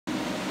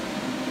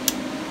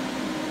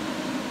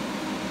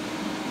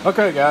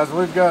Okay guys,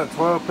 we've got a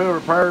 12 pill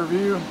repair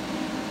review.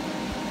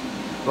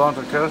 Belonged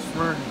to a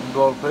customer,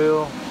 blow a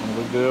pill, no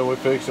big deal, we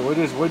fixed it. We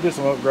did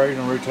some upgrading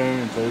and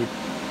retuning too.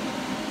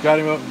 Got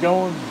him up and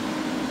going.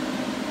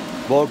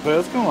 Blow a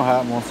pill, it's gonna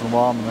happen once in a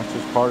while, and that's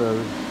just part of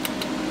it.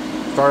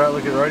 Start out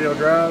looking at radio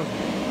drive.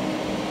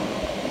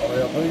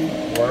 LP,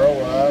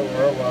 worldwide,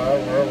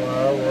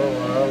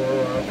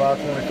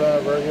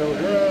 525 radio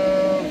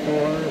drive,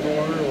 400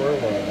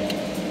 worldwide.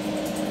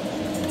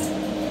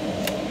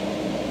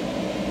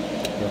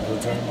 Got the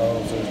tune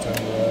mode, so it's tuned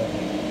right.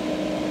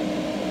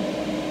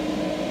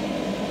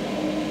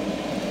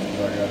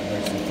 I got it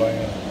next to the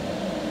fan.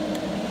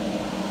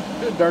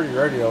 It's a dirty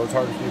radio, it's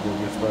hard to keep it a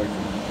good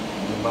spectrum.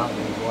 The mic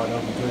is wide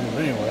open to you,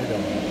 but anyway, it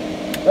don't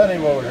matter. That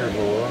ain't what we're here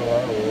for.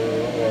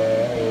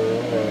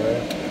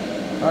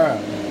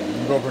 Alright,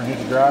 you go over and hit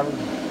the driver.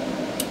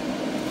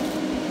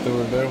 See what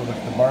we do with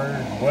the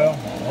burner. Well,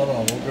 hold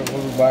on, we'll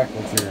go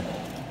backwards here.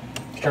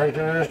 Straight to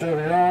the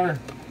SWR.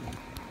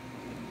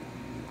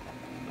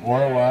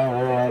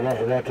 Worldwide, don't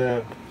forget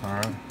that.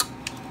 Alright.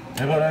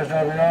 Hit that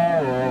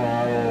SWR,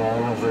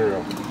 worldwide,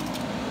 0.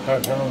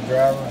 Turn on the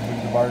driver, hit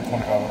the burner,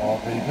 25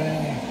 RPP.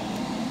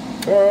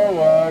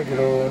 Worldwide, get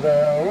on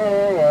down,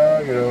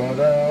 worldwide, get on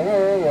down,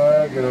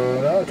 worldwide, get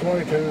on down.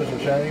 22 is some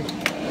change.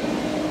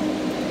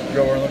 Go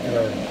over and look at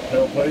our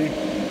LP.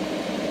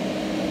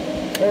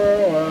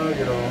 Worldwide,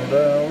 get on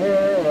down,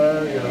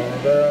 worldwide, get on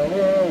down,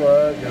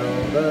 worldwide, get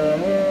on down,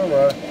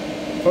 worldwide.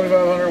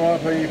 2500 watt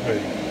PEP.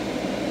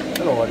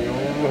 Hello, audio,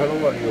 hello,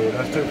 audio.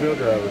 That's 2 pill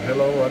driver.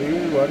 Hello, audio.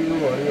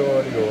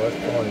 That's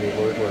 20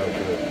 for 12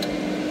 pill.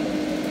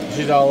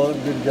 She's all up,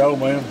 good to go,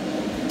 man.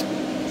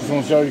 Just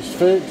want to show you it's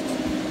fixed.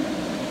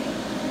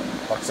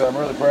 Like I said, I'm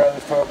really proud of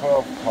this 12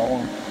 pill. I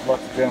want to let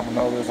the gentleman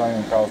know this. I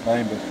ain't gonna call his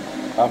name, but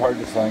I've heard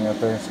this thing out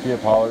there.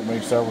 Skip hollered at me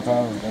several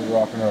times and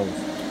rock and rolls.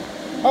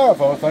 Alright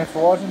folks, thanks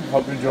for watching.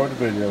 Hope you enjoyed the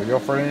video. Your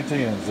friend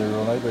TN,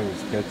 0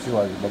 Catch you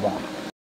later. Bye bye.